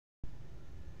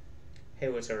Hey,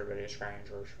 what's everybody? It's Ryan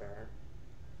George Fair.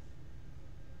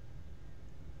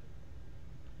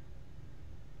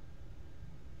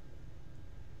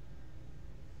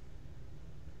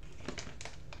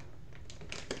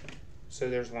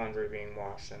 So there's laundry being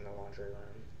washed in the laundry room.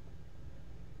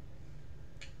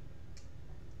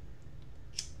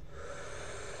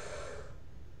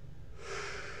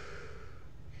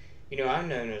 You know, I'm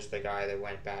known as the guy that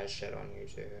went bad shit on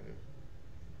YouTube.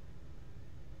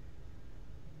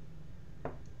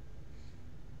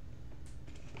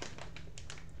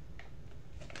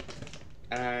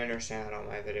 And I understand that all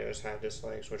my videos have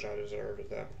dislikes, which I deserved at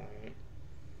that point.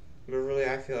 But really,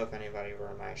 I feel if anybody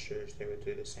were in my shoes, they would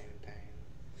do the same thing.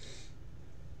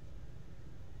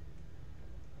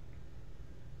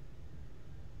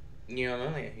 You know, I'm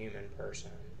only a human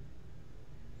person.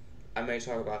 I may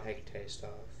talk about hate stuff,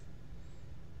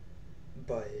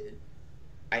 but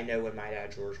I know when my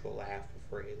dad George will laugh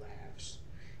before he laughs,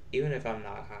 even if I'm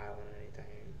not high on anything.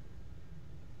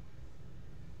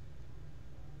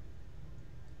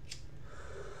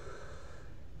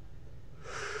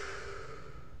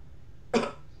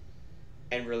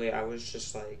 And really, I was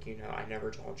just like, you know, I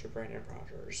never talked to Brandon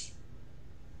Rogers.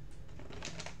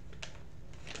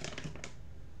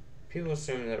 People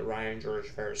assume that Ryan George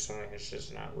Fair is something that's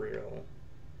just not real.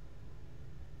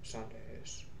 Some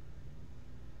days.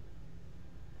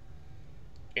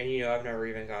 And you know, I've never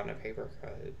even gotten a paper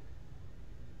cut.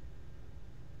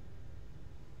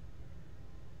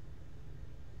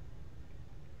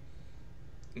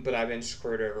 But I've been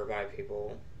screwed over by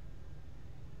people.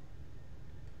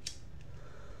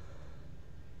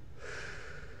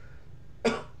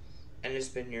 And it's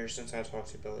been years since I talked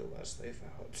to Billy Wesley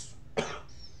Fouts.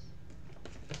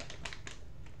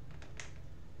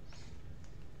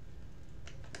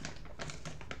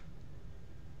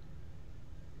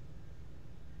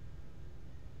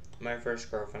 My first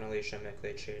girlfriend, Alicia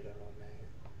Mickley, cheated on me.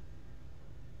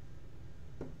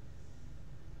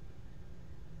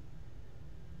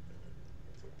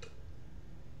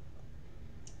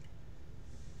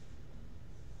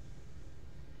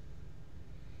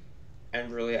 And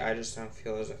really, I just don't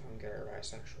feel as if I'm gay or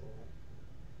bisexual.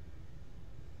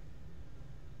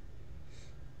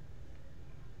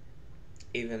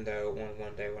 Even though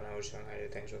one day when I was young, I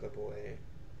did things with a boy.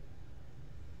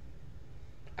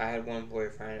 I had one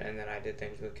boyfriend, and then I did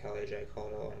things with Kelly J.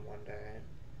 Caldwell in one day.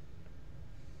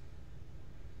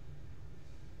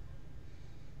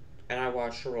 And I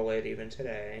watch Sharolaid even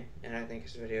today, and I think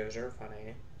his videos are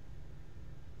funny.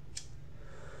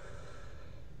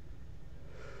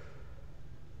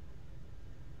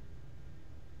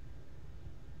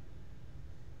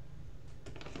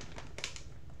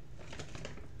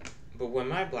 But when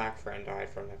my black friend died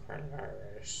from the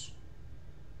coronavirus,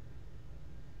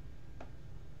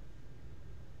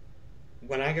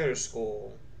 when I go to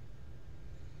school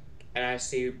and I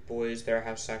see boys there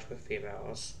have sex with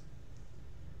females,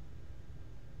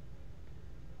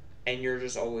 and you're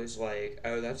just always like,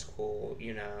 oh, that's cool,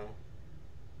 you know.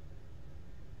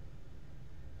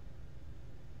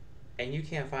 And you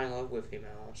can't find love with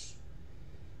females.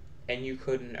 And you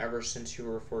couldn't ever since you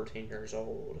were 14 years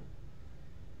old.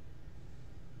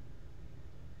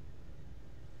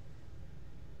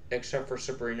 Except for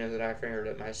Sabrina that I fingered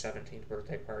at my 17th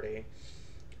birthday party.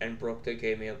 And Brooke that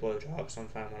gave me a blowjob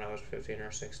sometime when I was 15 or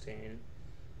 16.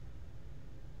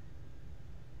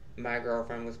 My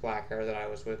girlfriend with black hair that I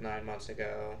was with 9 months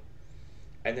ago.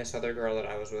 And this other girl that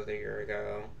I was with a year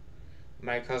ago.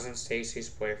 My cousin Stacy's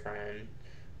boyfriend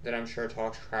that I'm sure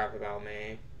talks crap about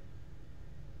me.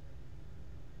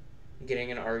 Getting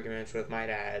in arguments with my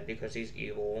dad because he's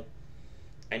evil.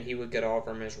 And he would get off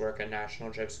from his work at National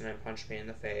Gypsum and punch me in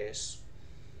the face,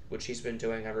 which he's been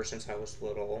doing ever since I was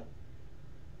little.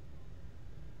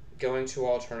 Going to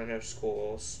alternative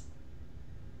schools.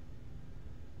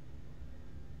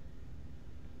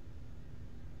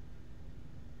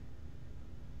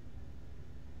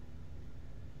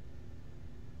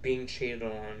 Being cheated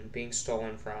on, being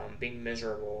stolen from, being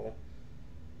miserable.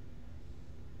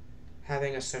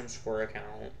 Having a Sims 4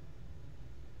 account.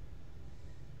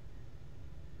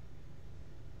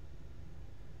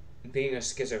 Being a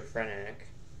schizophrenic.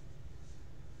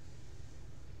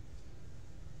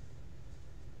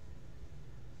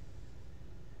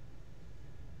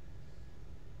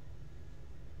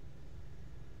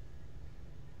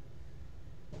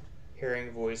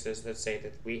 Hearing voices that say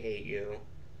that we hate you.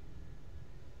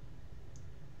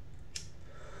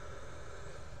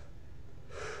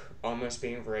 Almost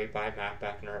being raped by Matt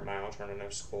Beckner at my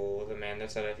alternative school. The man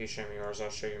that said, if you show me yours, I'll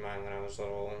show you mine when I was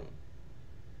little.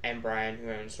 And Brian,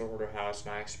 who owns the Hoarder House,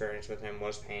 my experience with him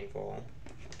was painful.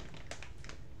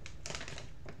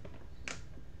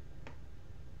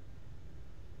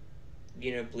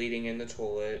 bleeding in the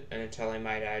toilet and then telling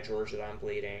my dad George that I'm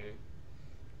bleeding,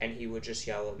 and he would just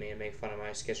yell at me and make fun of my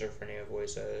schizophrenia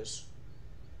voices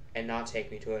and not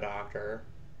take me to a doctor.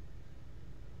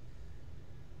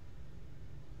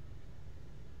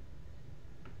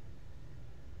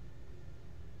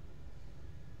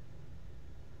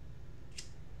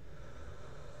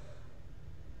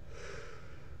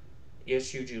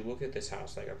 Yes, you do look at this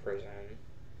house like a prison.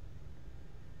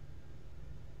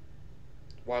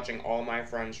 Watching all my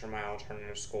friends from my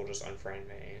alternative school just unfriend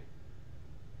me.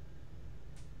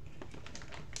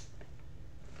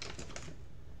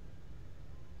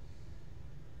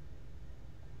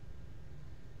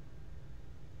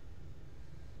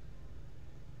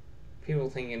 People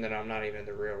thinking that I'm not even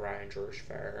the real Ryan George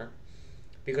Fair.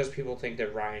 Because people think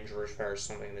that Ryan George Fair is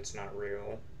something that's not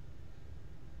real.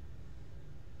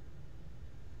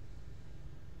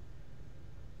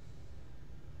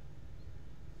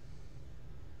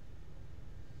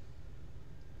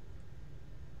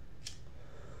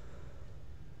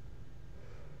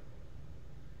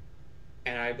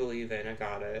 And I believe in a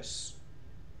goddess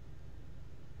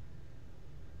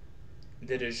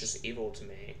that is just evil to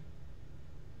me.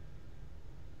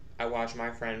 I watched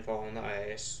my friend fall on the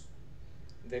ice.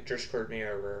 Victor screwed me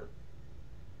over.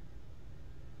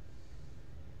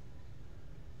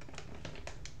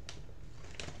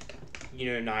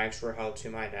 Knives were held to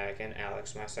my neck, and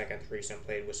Alex, my second threesome,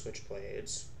 played with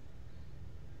switchblades.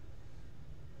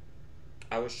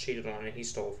 I was cheated on and he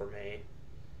stole from me.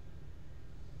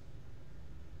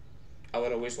 I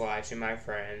would always lie to my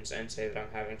friends and say that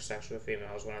I'm having sex with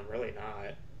females when I'm really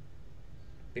not.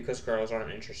 Because girls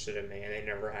aren't interested in me and they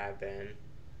never have been.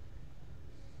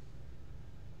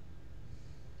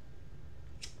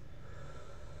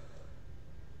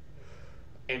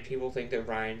 And people think that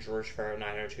Ryan George Fair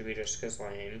 902B Jessica's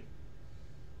Lane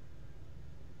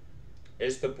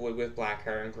is the boy with black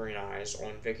hair and green eyes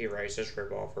on Vicky Rice's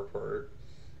rip-off report,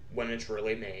 when it's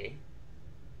really me.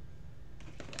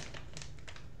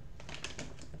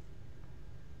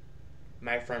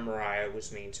 My friend Mariah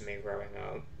was mean to me growing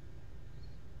up,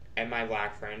 and my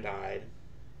black friend died.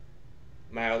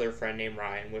 My other friend named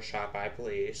Ryan was shot by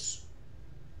police.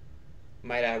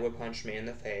 My dad would punch me in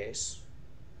the face.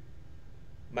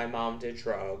 My mom did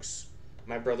drugs.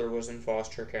 My brother was in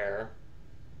foster care.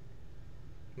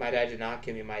 My dad did not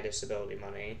give me my disability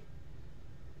money.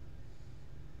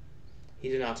 He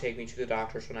did not take me to the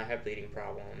doctors when I had bleeding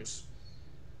problems.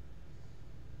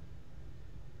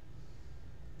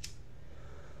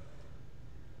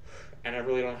 And I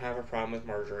really don't have a problem with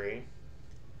Marjorie.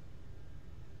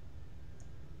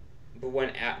 But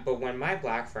when my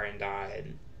black friend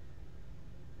died,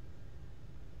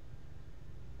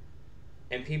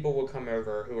 and people would come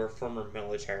over who were former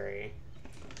military,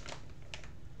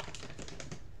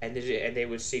 and they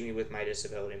would see me with my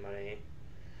disability money,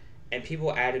 and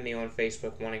people added me on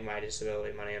Facebook wanting my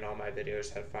disability money, and all my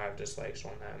videos had 5 dislikes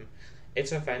on them.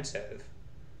 It's offensive.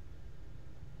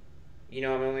 I'm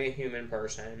only a human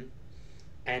person,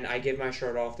 and I give my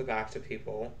shirt off the back to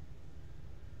people,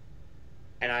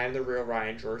 and I am the real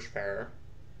Ryan George Fair.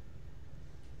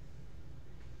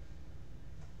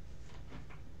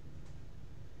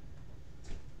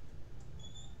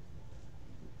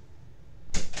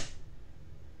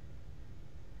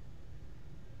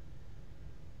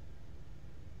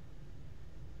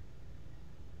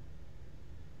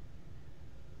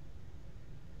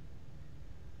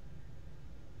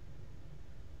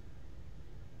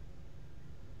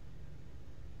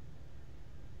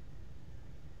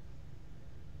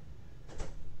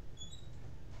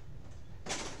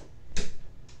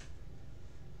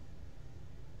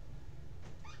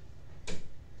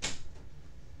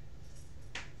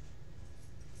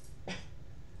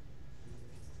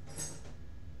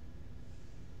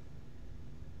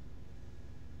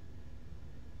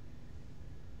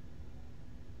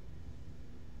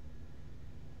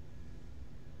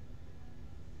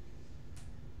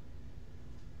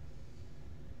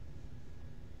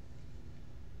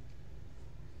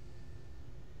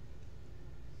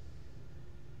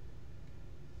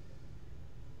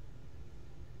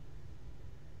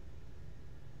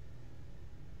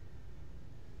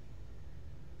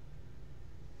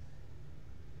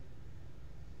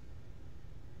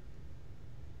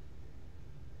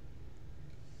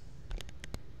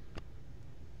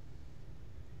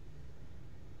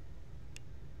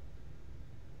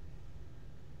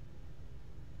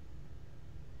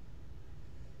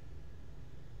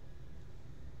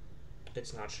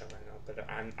 It's not showing up, but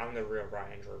I'm the real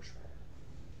Ryan George Fair.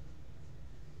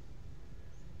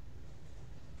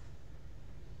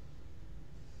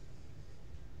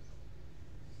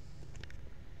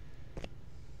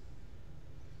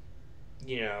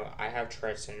 I have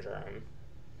Tourette syndrome.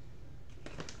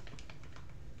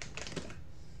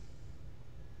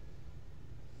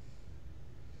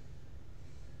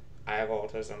 I have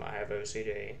autism. I have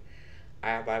OCD. I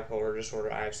have bipolar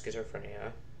disorder. I have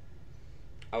schizophrenia.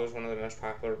 I was one of the most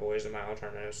popular boys in my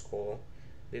alternative school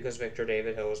because Victor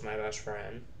David Hill was my best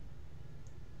friend.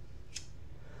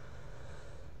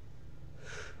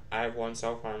 I have one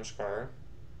self-harm scar.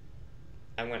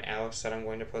 And when Alex said I'm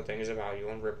going to put things about you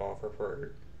on Rip-Off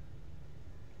Report.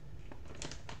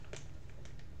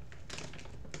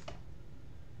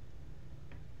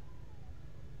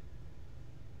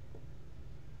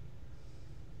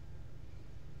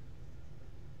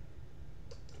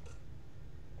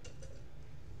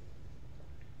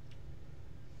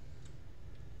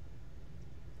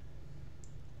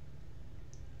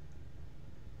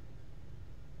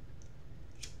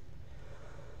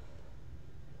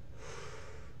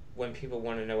 When people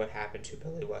want to know what happened to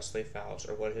Billy Wesley Fouts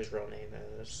or what his real name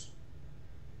is.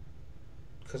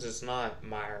 Because it's not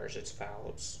Myers, it's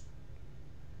Fouts.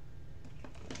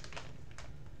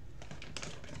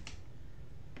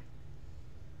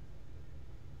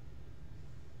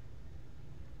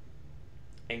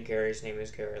 And Gary's name is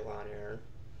Gary Lonier.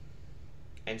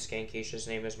 And Skankisha's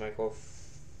name is Michael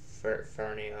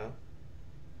Fernia.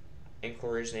 And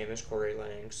Corey's name is Corey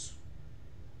Lynx.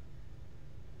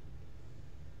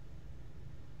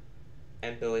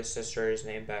 And Billy's sister is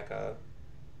named Becca.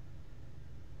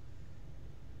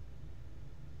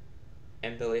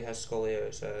 And Billy has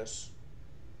scoliosis.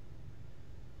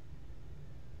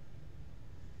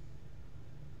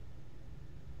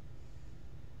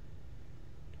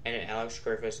 And Alex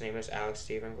Griffith's name is Alex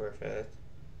Stephen Griffith.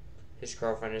 His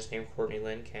girlfriend is named Courtney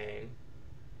Lynn King.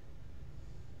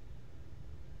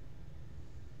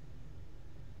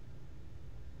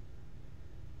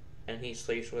 And he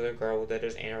sleeps with a girl that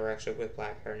is anorexic with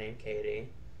black hair named Katie.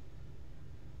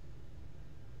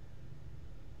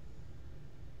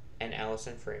 And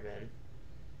Allison Freeman.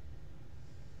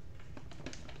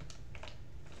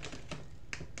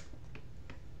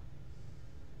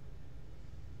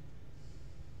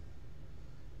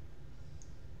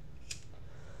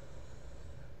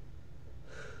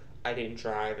 I didn't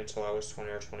drive until I was 20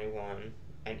 or 21.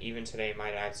 And even today, my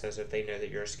dad says if they know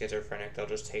that you're a schizophrenic, they'll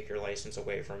just take your license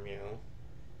away from you.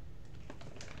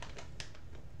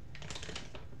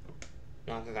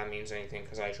 Not that that means anything,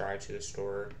 because I drive to the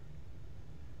store.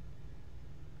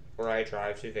 Or I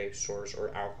drive to vape stores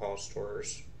or alcohol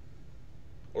stores.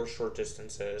 Or short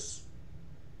distances.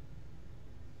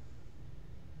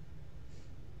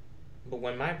 But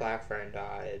when my black friend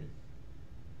died,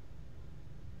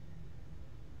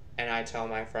 and I tell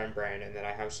my friend Brandon that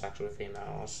I have sex with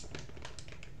females,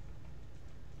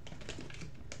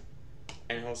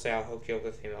 and he'll say I'll hook you up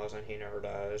with females, and he never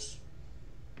does.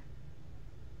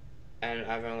 And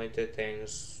I've only did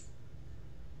things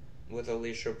with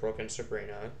Alicia, Brooke, and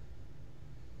Sabrina.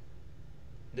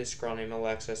 This girl named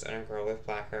Alexis and a girl with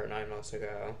black hair 9 months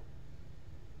ago.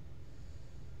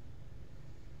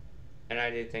 And I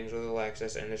did things with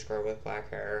Alexis and this girl with black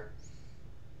hair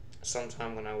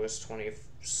sometime when I was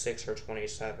 26 or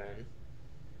 27.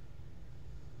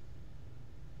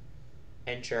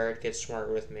 And Jared gets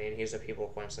smart with me, and he's a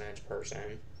people coincidence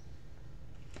person.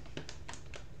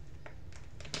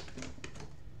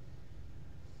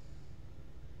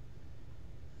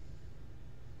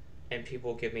 And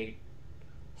people give me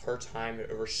hard time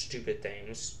over stupid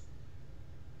things.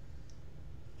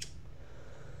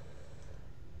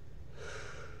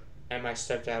 And my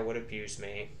stepdad would abuse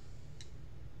me.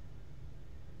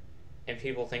 And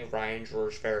people think Ryan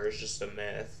George Fair is just a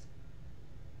myth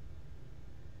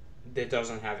that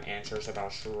doesn't have answers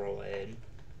about Sharolaid.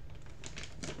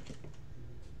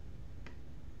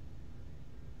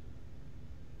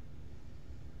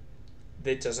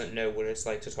 That doesn't know what it's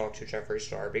like to talk to Jeffree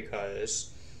Star,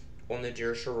 because on the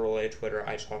Dear Sharolaid Twitter,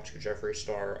 I talked to Jeffree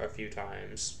Star a few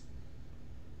times.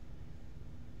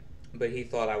 But he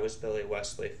thought I was Billy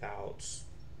Wesley Fouts.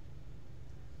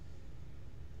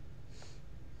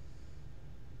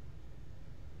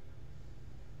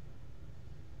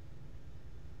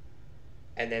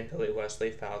 And then Billy Wesley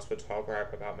Fouts would talk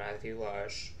crap about Matthew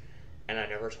Lush, and I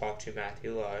never talked to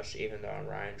Matthew Lush, even though I'm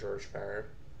Ryan George Fair.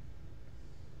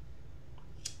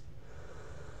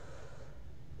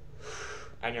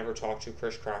 I never talked to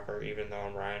Chris Crocker, even though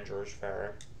I'm Ryan George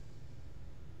Fair.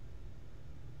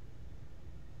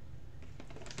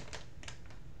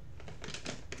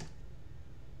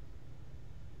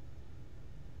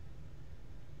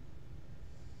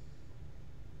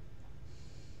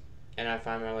 And I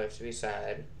find my life to be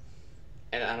sad.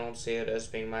 And I don't see it as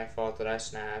being my fault that I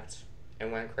snapped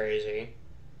and went crazy.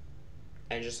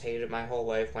 and just hated my whole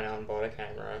life, went out and bought a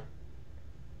camera.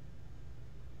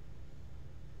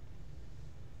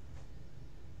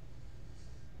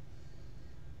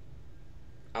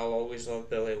 I'll always love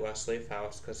Billy Wesley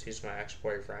Fouts because he's my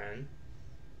ex-boyfriend.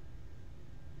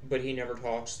 But he never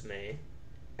talks to me.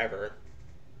 Ever.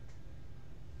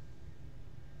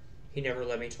 He never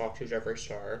let me talk to Jeffree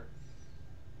Star.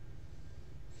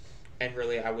 And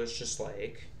really, I was just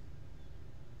like...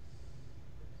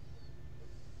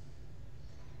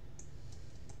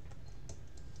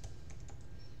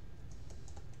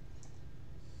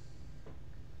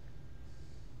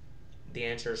 the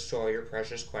answers to all your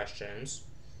precious questions.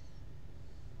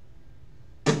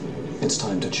 It's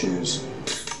time to choose.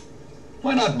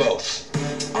 Why not both?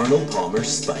 Arnold Palmer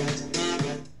spiked.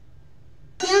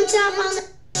 Young top on the...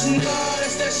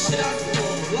 That's that shit I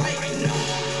don't like.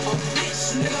 A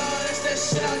bitch, nigga, that's that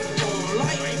shit I don't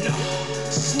like.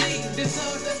 Sneak this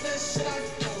up, that's that shit I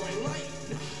don't like.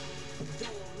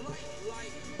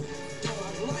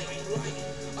 Don't like.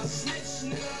 A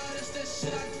snitch, nigga, that's that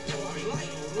shit I don't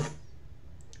like.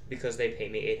 Because they pay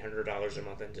me $800 a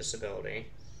month in disability.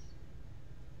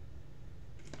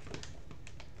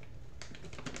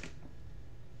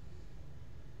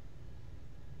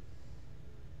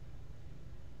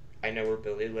 I know where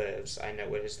Billy lives. I know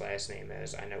what his last name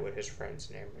is. I know what his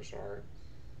friends' names are.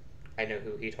 I know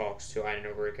who he talks to. I know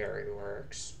where Gary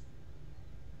works.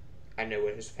 I know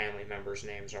what his family members'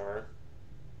 names are.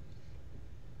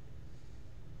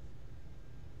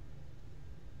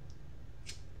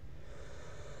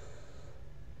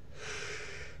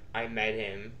 I met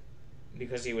him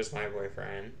because he was my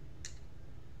boyfriend.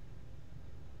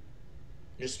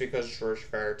 Just because George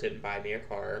Fair didn't buy me a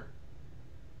car.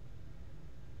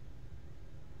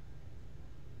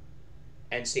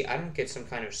 And see, I don't get some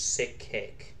kind of sick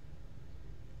kick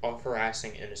off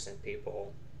harassing innocent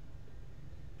people.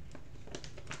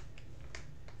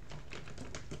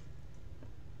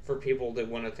 For people that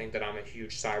want to think that I'm a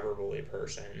huge cyberbully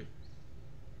person.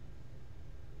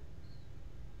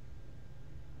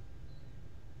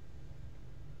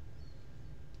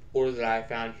 Or that I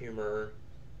found humor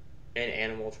in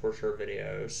animal torture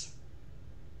videos.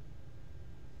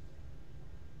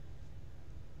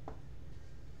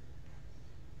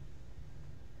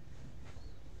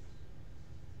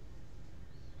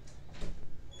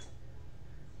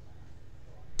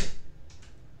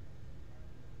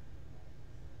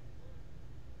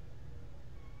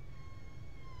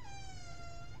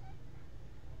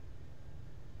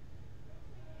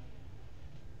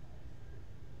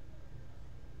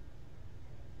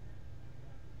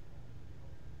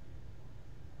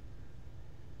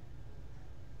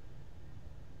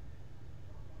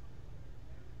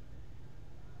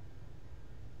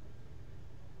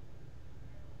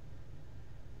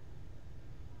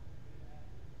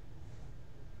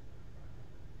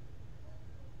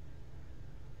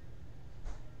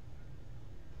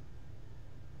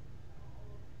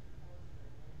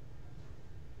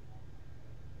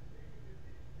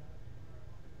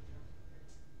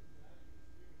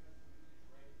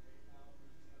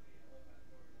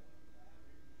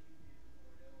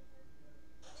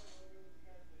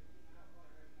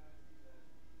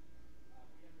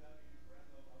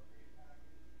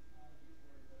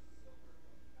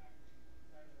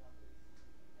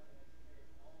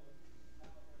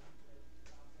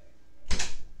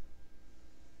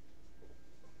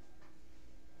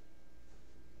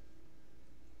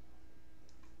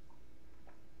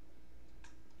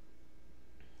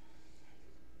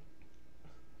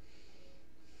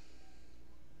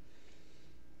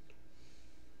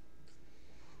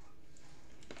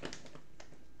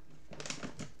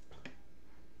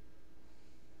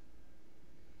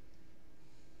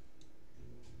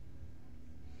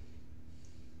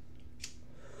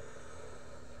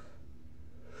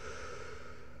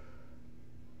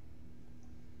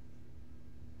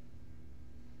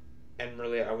 And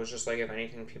really, I was just like, if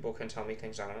anything, people can tell me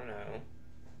things I don't know.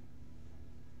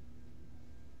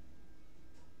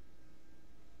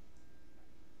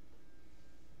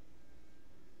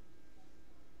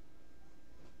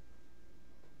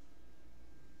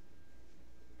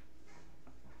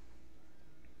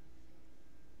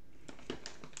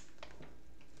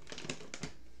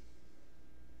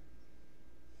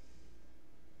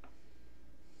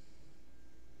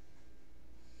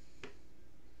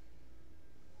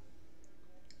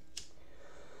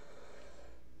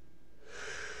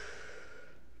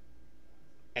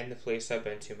 And the police have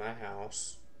been to my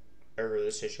house over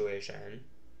the situation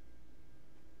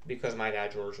because my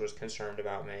dad George was concerned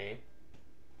about me.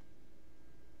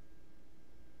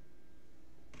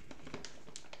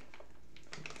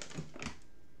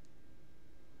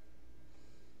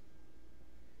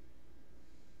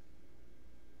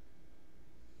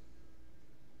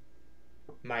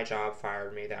 my job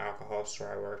fired me, the alcohol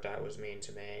store I worked at was mean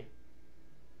to me.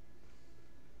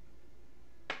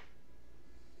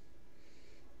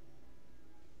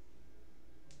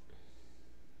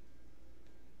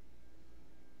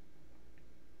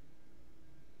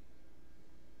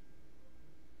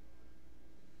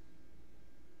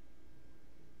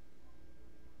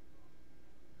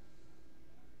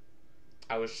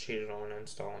 I was cheated on and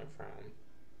stolen from.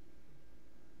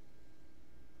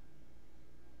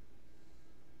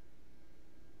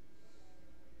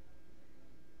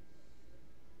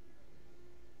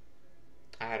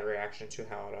 I had a reaction to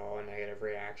how it all, a negative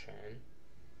reaction.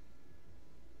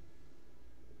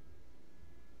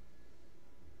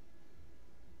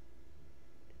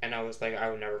 And I was like,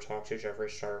 I would never talk to Jeffree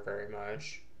Star very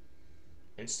much.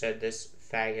 Instead, this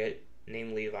faggot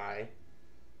named Levi,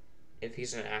 if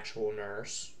he's an actual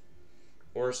nurse,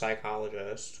 or a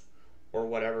psychologist, or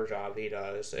whatever job he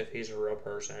does, if he's a real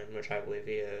person, which I believe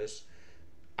he is,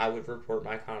 I would report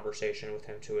my conversation with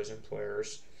him to his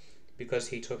employers because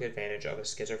he took advantage of a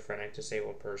schizophrenic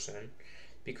disabled person.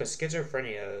 Because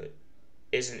schizophrenia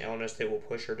is an illness that will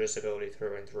push your disability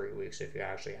through in 3 weeks if you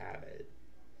actually have it.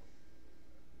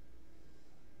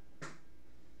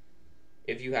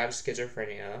 If you have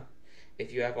schizophrenia,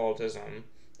 if you have autism,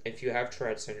 if you have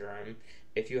Tourette syndrome,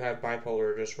 if you have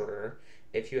bipolar disorder,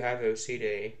 if you have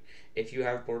OCD, if you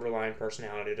have borderline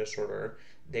personality disorder,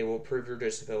 they will prove your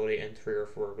disability in 3 or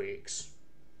 4 weeks.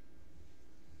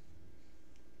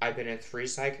 I've been in 3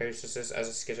 psychoses as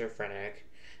a schizophrenic,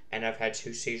 and I've had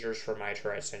 2 seizures for my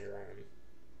Tourette syndrome.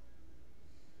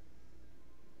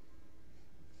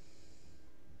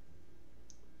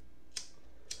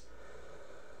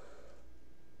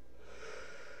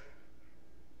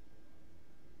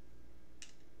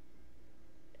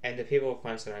 And the people of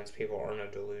coincidence, people are no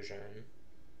delusion.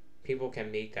 People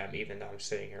can meet them even though I'm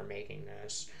sitting here making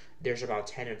this. There's about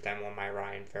 10 of them on my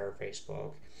Ryan Fair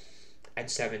Facebook. And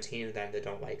 17 of them that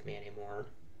don't like me anymore.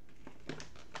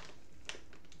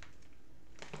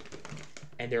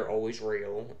 And they're always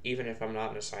real, even if I'm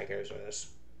not in a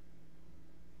psychosis.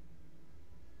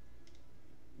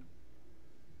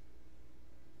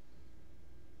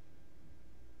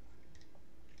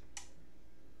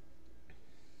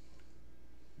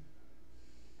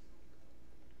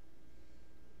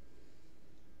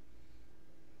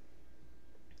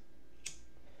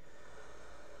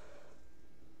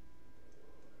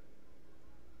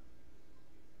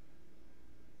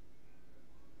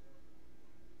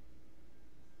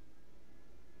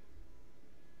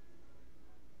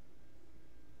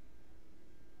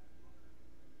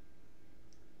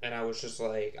 And I was just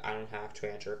like, I don't have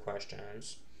to answer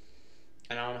questions.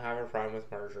 And I don't have a problem with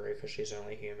Marjorie because she's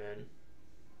only human.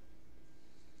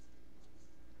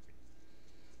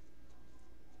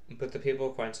 But the people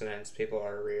of coincidence, people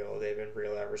are real. They've been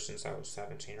real ever since I was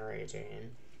 17 or 18.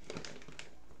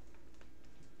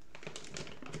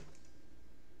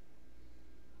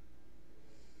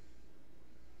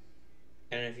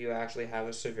 And if you actually have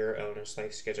a severe illness like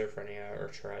schizophrenia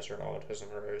or Tourette's or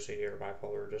autism or OCD or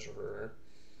bipolar disorder,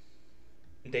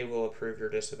 they will approve your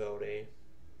disability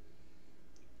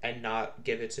and not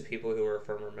give it to people who are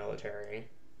former military.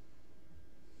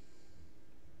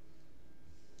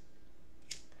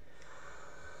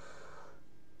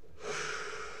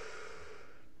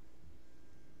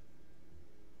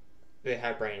 They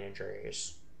have brain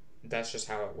injuries. That's just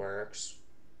how it works.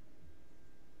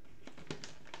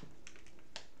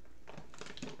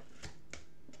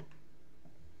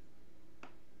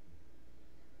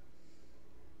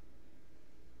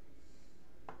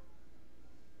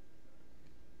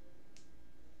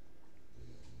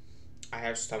 I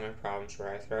have stomach problems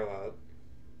where I throw up.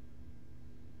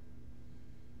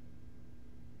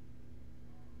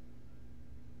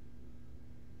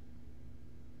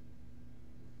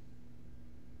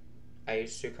 I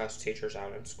used to cuss teachers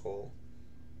out in school.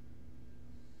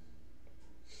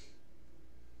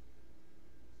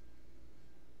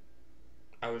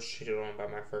 I was cheated on by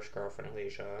my first girlfriend,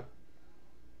 Alicia.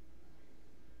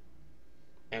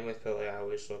 And with Billy, I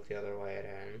always look the other way at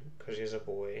him, because he's a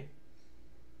boy.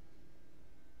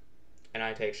 And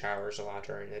I take showers a lot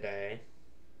during the day.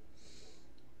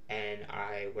 And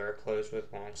I wear clothes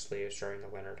with long sleeves during the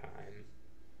winter time.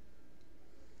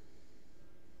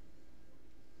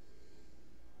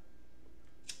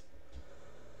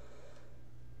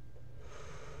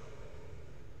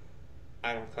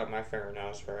 I don't cut my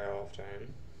fingernails very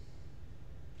often.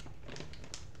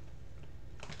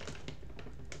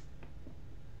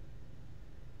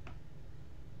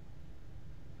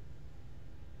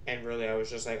 And really, I was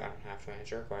just like, I don't have to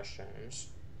answer questions.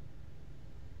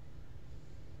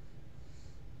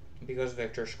 Because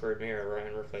Victor screwed me over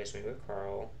and replaced me with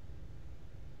Carl.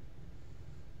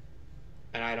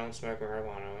 And I don't smoke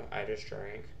marijuana, I just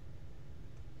drink.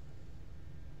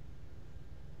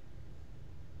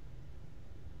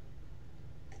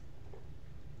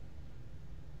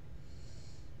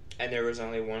 And there was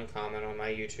only one comment on my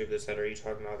YouTube that said, "Are you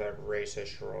talking about that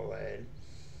racist Sharolaid?"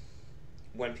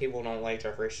 When people don't like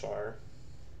Jeffree Star.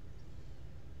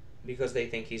 Because they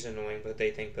think he's annoying, but they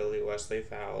think Billy Wesley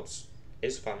Fouts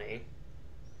is funny.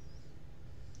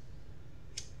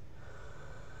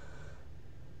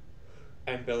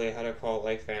 And Billy had a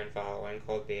cult-like fan following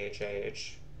called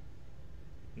BHH.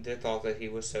 They thought that he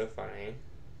was so funny.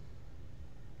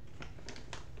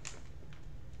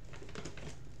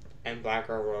 And Black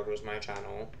Girl World was my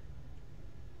channel.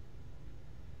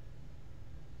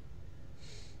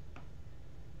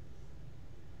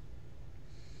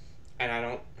 And I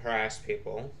don't harass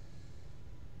people.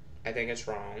 I think it's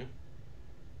wrong.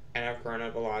 And I've grown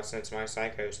up a lot since my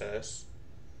psychosis.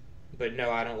 But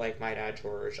no, I don't like my dad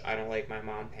George. I don't like my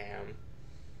mom Pam.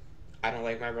 I don't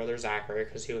like my brother Zachary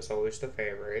because he was always the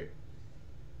favorite.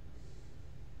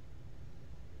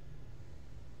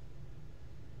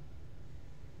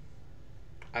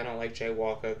 I don't like Jay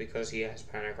Walko because he has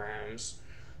pentagrams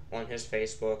on his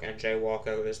Facebook, and Jay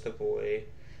Walko is the boy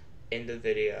in the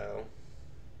video.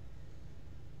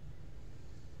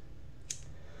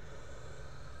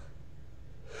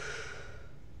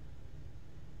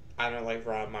 I don't like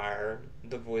Rob Meyer,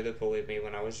 the boy that bullied me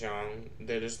when I was young.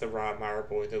 That is the Rob Meyer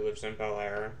boy that lives in Bel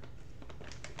Air.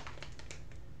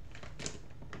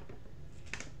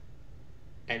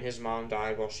 And his mom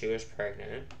died while she was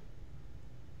pregnant.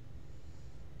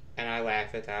 And I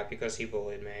laugh at that because he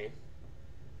bullied me.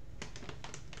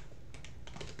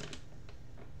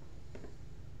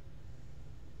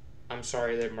 I'm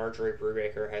sorry that Marjorie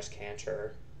Brubaker has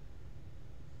cancer.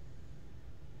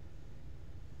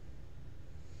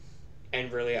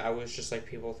 And really, I was just like,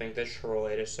 people think that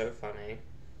Sharolaid is so funny.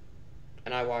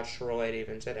 And I watched Sharolaid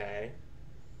even today.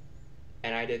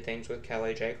 And I did things with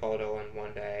Kelly J. Caldwell on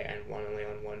one day, and only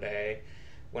on one day.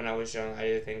 When I was young, I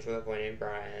did things with a boy named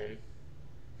Brian.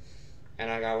 And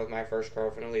I got with my first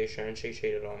girlfriend, Alicia, and she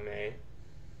cheated on me.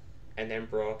 And then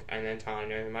Brooke, and then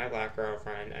Tanya, my black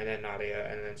girlfriend, and then Nadia,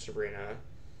 and then Sabrina.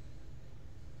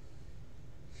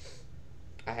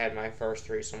 I had my first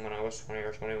threesome when I was 20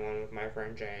 or 21 with my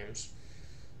friend James,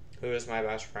 who is my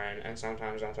best friend, and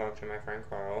sometimes I'll talk to my friend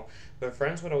Carl. But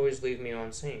friends would always leave me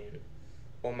on scene.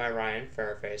 On my Ryan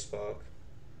Fair Facebook.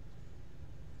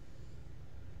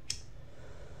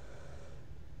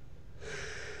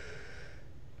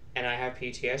 And I have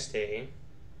PTSD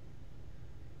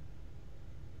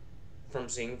from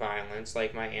seeing violence,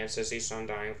 like my Aunt Sissy's son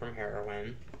dying from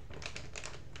heroin.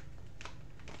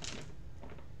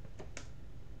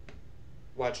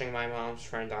 Watching my mom's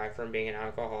friend die from being an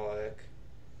alcoholic.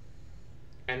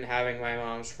 And having my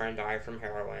mom's friend die from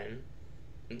heroin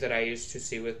that I used to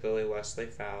see with Billy Wesley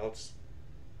Fouts.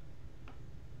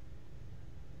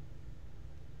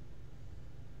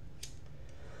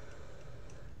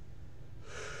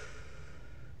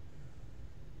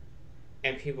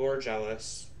 And people are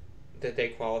jealous that they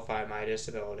qualify my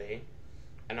disability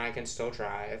and I can still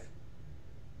drive.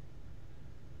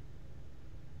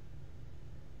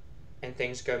 And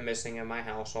things go missing in my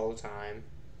house all the time.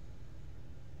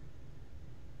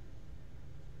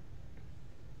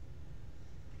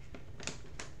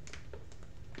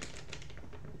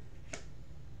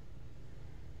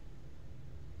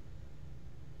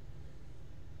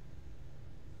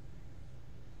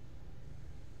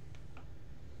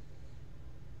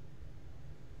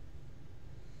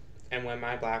 And when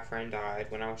my black friend died,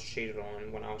 when I was cheated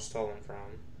on, when I was stolen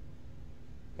from,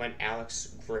 when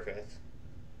Alex Griffith,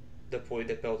 the boy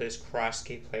that built his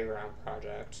Krosky Playground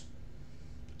project,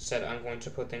 said, "I'm going to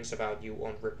put things about you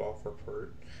on Ripoff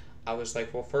Report," I was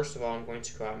like, well, first of all, I'm going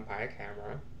to go out and buy a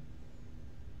camera.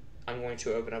 I'm going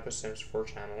to open up a Sims 4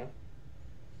 channel.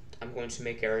 I'm going to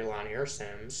make Gary Lonier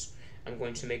Sims. I'm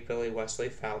going to make Billy Wesley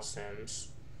Fouts Sims.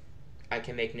 I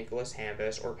can make Nicholas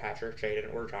Hambus or Patrick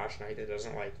Jaden or Josh Knight that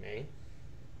doesn't like me.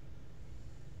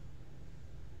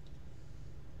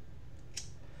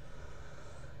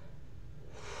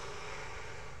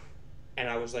 And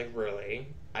I was like, really?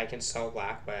 I can sell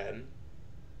Black Web?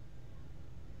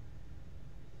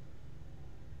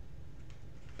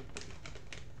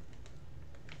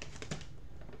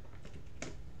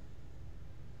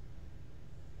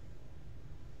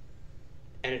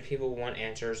 And if people want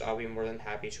answers, I'll be more than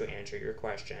happy to answer your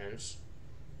questions.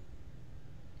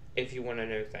 If you want to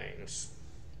know things,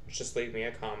 just leave me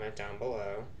a comment down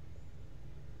below.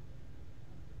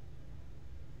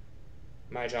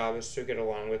 My job is to get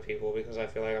along with people because I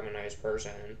feel like I'm a nice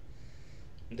person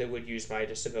that would use my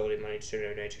disability money to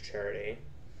donate to charity.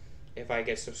 If I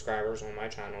get subscribers on my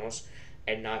channels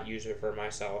and not use it for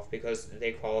myself, because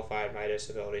they qualified my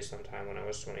disability sometime when I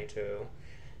was 22,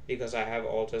 because I have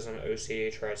autism,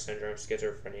 OCD, Tourette syndrome,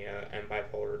 schizophrenia, and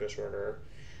bipolar disorder,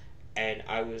 and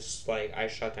I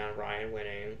shut down Ryan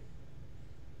Winning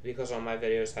because all my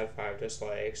videos had 5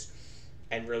 dislikes,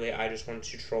 and really I just wanted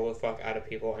to troll the fuck out of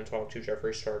people and talk to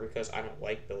Jeffree Star because I don't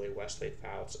like Billy Wesley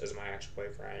Fouts as my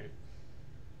ex-boyfriend.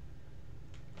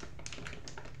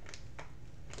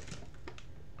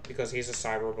 Because he's a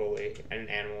cyberbully and an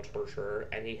animal torturer,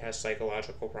 and he has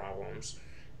psychological problems,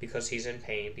 because he's in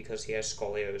pain, because he has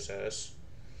scoliosis,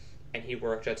 and he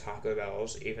worked at Taco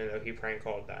Bell's even though he prank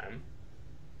called them.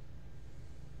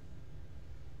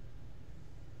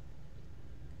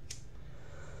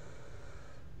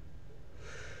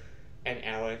 And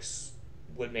Alex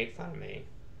would make fun of me.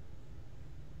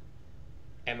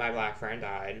 And my black friend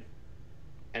died.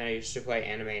 And I used to play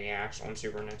Animaniacs on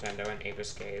Super Nintendo and Ape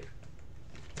Escape.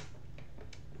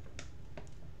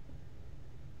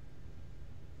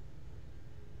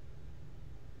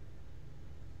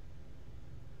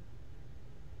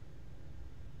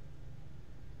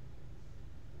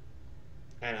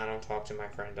 And I don't talk to my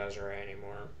friend Desiree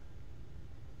anymore.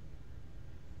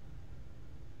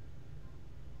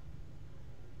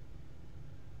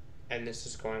 And this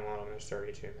is going on almost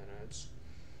 32 minutes.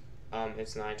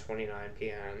 It's 9:29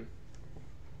 p.m.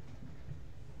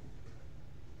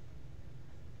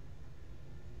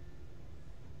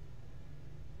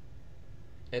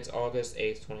 It's August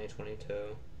 8th, 2022.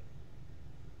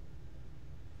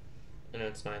 And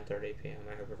it's 9:30 p.m.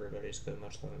 I hope everybody's good.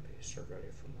 Much love and peace. Stay ready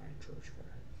for my church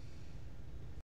fire.